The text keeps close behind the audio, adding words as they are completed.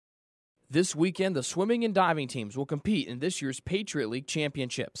This weekend, the swimming and diving teams will compete in this year's Patriot League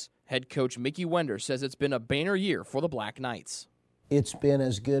Championships. Head coach Mickey Wender says it's been a banner year for the Black Knights. It's been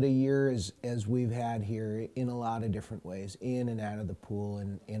as good a year as we've had here in a lot of different ways, in and out of the pool,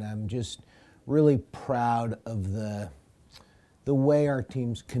 and I'm just really proud of the way our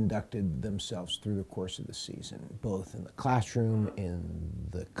teams conducted themselves through the course of the season, both in the classroom, in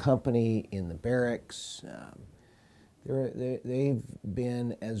the company, in the barracks. They've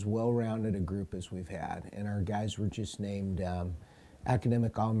been as well-rounded a group as we've had, and our guys were just named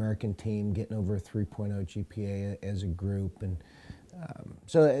Academic All-American Team, getting over a 3.0 GPA as a group, and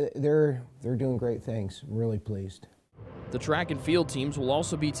so they're doing great things. I'm really pleased. The track and field teams will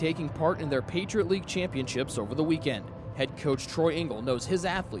also be taking part in their Patriot League Championships over the weekend. Head coach Troy Engel knows his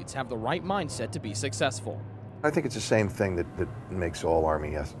athletes have the right mindset to be successful. I think it's the same thing that makes all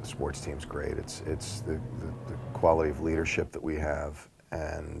Army sports teams great. It's the quality of leadership that we have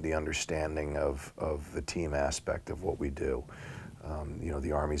and the understanding of the team aspect of what we do. You know,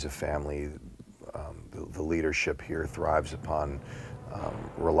 the Army's a family. The leadership here thrives upon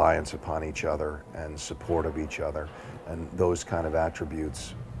reliance upon each other and support of each other, and those kind of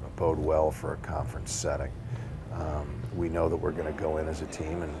attributes bode well for a conference setting. We know that we're going to go in as a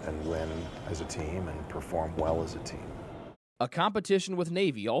team and win as a team and perform well as a team. A competition with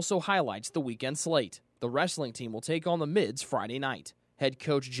Navy also highlights the weekend slate. The wrestling team will take on the Mids Friday night. Head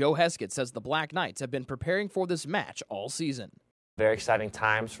coach Joe Heskett says the Black Knights have been preparing for this match all season. Very exciting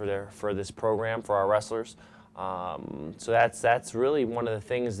times for this program, for our wrestlers. So that's really one of the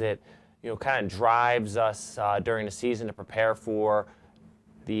things that kind of drives us during the season to prepare for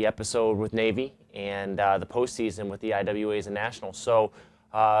the episode with Navy and the postseason with the IWAs and Nationals. So,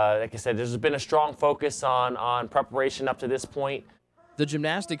 like I said, there's been a strong focus on preparation up to this point. The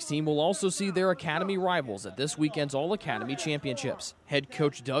gymnastics team will also see their academy rivals at this weekend's All-Academy Championships. Head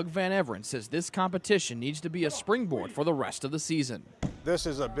coach Doug Van Everen says this competition needs to be a springboard for the rest of the season. This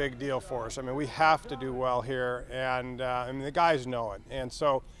is a big deal for us. I mean, we have to do well here, and I mean, the guys know it. And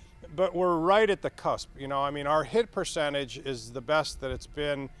so, but we're right at the cusp. I mean, our hit percentage is the best that it's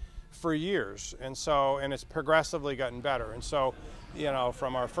been for years, and it's progressively gotten better. And so,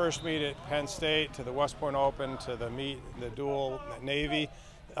 from our first meet at Penn State to the West Point Open to the duel at Navy,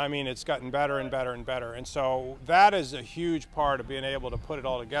 I mean, it's gotten better and better and better. And so that is a huge part of being able to put it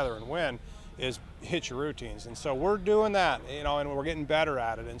all together and win, is hit your routines. And so we're doing that, and we're getting better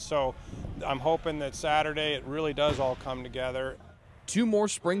at it. And so I'm hoping that Saturday it really does all come together. 2 more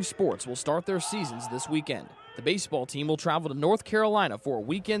spring sports will start their seasons this weekend. The baseball team will travel to North Carolina for a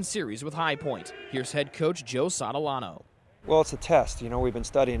weekend series with High Point. Here's head coach Joe Sotolano. Well, it's a test. We've been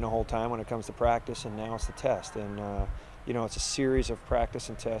studying the whole time when it comes to practice, and now it's the test. And, it's a series of practice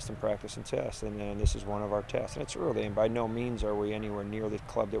and test and practice and test, and this is one of our tests. And it's early, and by no means are we anywhere near the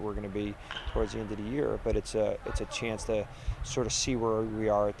club that we're going to be towards the end of the year, but it's a chance to sort of see where we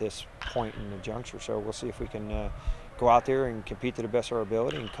are at this point in the juncture. So we'll see if we can go out there and compete to the best of our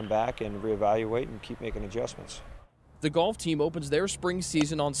ability and come back and reevaluate and keep making adjustments. The golf team opens their spring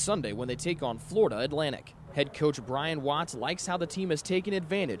season on Sunday when they take on Florida Atlantic. Head coach Brian Watts likes how the team has taken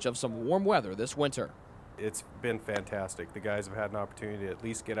advantage of some warm weather this winter. It's been fantastic. The guys have had an opportunity to at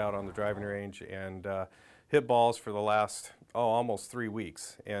least get out on the driving range and hit balls for the last, almost 3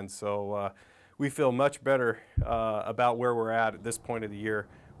 weeks. And so we feel much better about where we're at this point of the year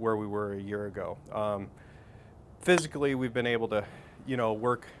where we were a year ago. Physically, we've been able to,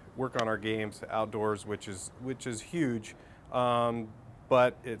 work on our games outdoors, which is huge.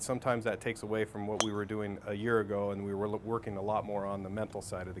 But sometimes that takes away from what we were doing a year ago, and we were working a lot more on the mental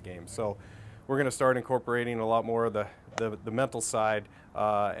side of the game. So we're going to start incorporating a lot more of the mental side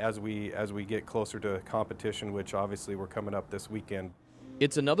as we get closer to competition, which obviously we're coming up this weekend.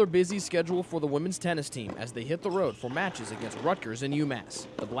 It's another busy schedule for the women's tennis team as they hit the road for matches against Rutgers and UMass.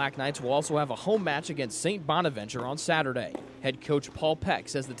 The Black Knights will also have a home match against St. Bonaventure on Saturday. Head coach Paul Peck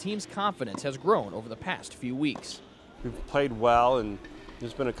says the team's confidence has grown over the past few weeks. We've played well, and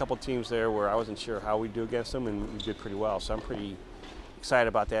there's been a couple teams there where I wasn't sure how we'd do against them, and we did pretty well. So I'm pretty excited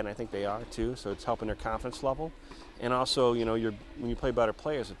about that, and I think they are too. So it's helping their confidence level. And also, when you play better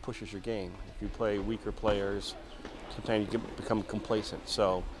players, it pushes your game. If you play weaker players, sometimes you become complacent.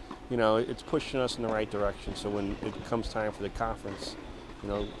 So, it's pushing us in the right direction. So when it comes time for the conference,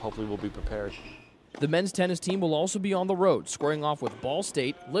 hopefully we'll be prepared. The men's tennis team will also be on the road, squaring off with Ball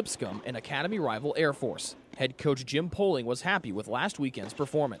State, Lipscomb, and Academy rival Air Force. Head coach Jim Poling was happy with last weekend's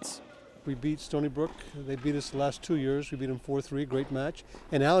performance. We beat Stony Brook. They beat us the last 2 years. We beat them 4-3, great match.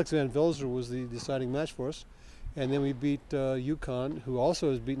 And Alex Van Velzer was the deciding match for us. And then we beat UConn, who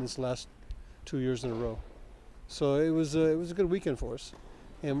also has beaten us the last 2 years in a row. So it was a good weekend for us.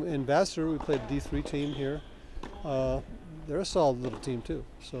 And Vassar, we played a D3 team here. They're a solid little team too.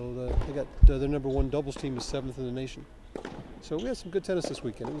 So they got their number 1 doubles team is 7th in the nation. So we had some good tennis this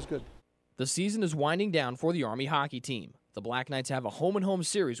weekend. It was good. The season is winding down for the Army hockey team. The Black Knights have a home-and-home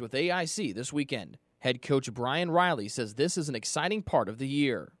series with AIC this weekend. Head coach Brian Riley says this is an exciting part of the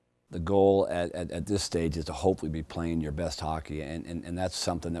year. The goal at this stage is to hopefully be playing your best hockey, and that's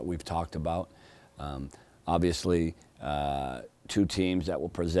something that we've talked about. Obviously, 2 teams that will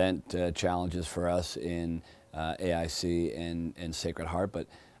present challenges for us in AIC and Sacred Heart, but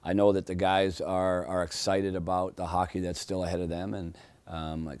I know that the guys are excited about the hockey that's still ahead of them,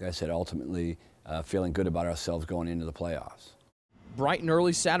 and like I said, ultimately feeling good about ourselves going into the playoffs. Bright and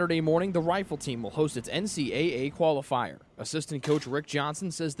early Saturday morning, the Rifle team will host its NCAA qualifier. Assistant coach Rick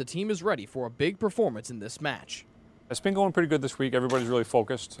Johnson says the team is ready for a big performance in this match. It's been going pretty good this week. Everybody's really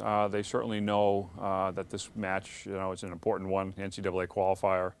focused. They certainly know that this match, is an important one, NCAA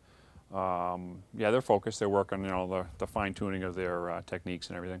qualifier. Yeah, they're focused. They're working, the fine-tuning of their techniques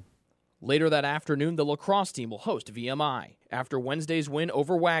and everything. Later that afternoon, the lacrosse team will host VMI. After Wednesday's win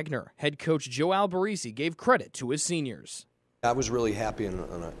over Wagner, head coach Joe Alberici gave credit to his seniors. I was really happy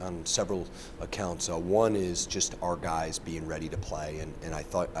on several accounts. One is just our guys being ready to play, and I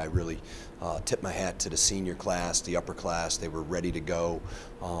thought I really tipped my hat to the senior class, the upper class. They were ready to go.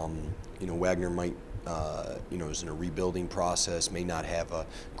 Wagner might, is in a rebuilding process, may not have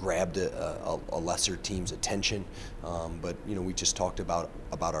grabbed a lesser team's attention, but we just talked about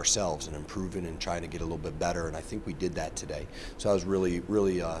ourselves and improving and trying to get a little bit better, and I think we did that today. So I was really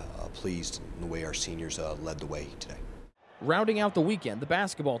pleased in the way our seniors led the way today. Rounding out the weekend, the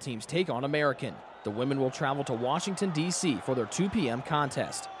basketball teams take on American. The women will travel to Washington, D.C. for their 2 p.m.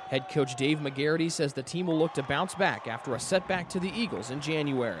 contest. Head coach Dave McGarity says the team will look to bounce back after a setback to the Eagles in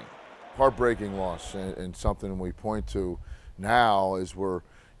January. Heartbreaking loss, and something we point to now is we're,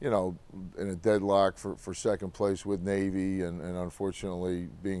 in a deadlock for second place with Navy, and unfortunately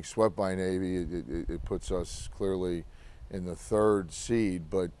being swept by Navy, it puts us clearly in the 3rd seed,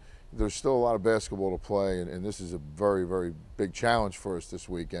 but there's still a lot of basketball to play, and this is a very, very big challenge for us this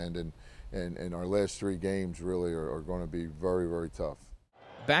weekend, and our last 3 games really are going to be very, very tough.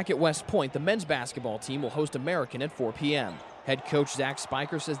 Back at West Point, the men's basketball team will host American at 4 p.m. Head coach Zach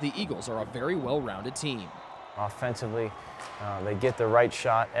Spiker says the Eagles are a very well-rounded team. Offensively, they get the right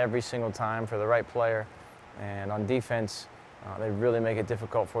shot every single time for the right player, and on defense, they really make it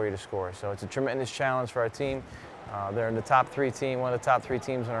difficult for you to score. So it's a tremendous challenge for our team. They're in the top 3 team, one of the top 3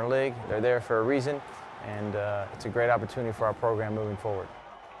 teams in our league. They're there for a reason, and it's a great opportunity for our program moving forward.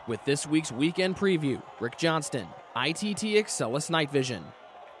 With this week's weekend preview, Rick Johnston, ITT Excellus Night Vision.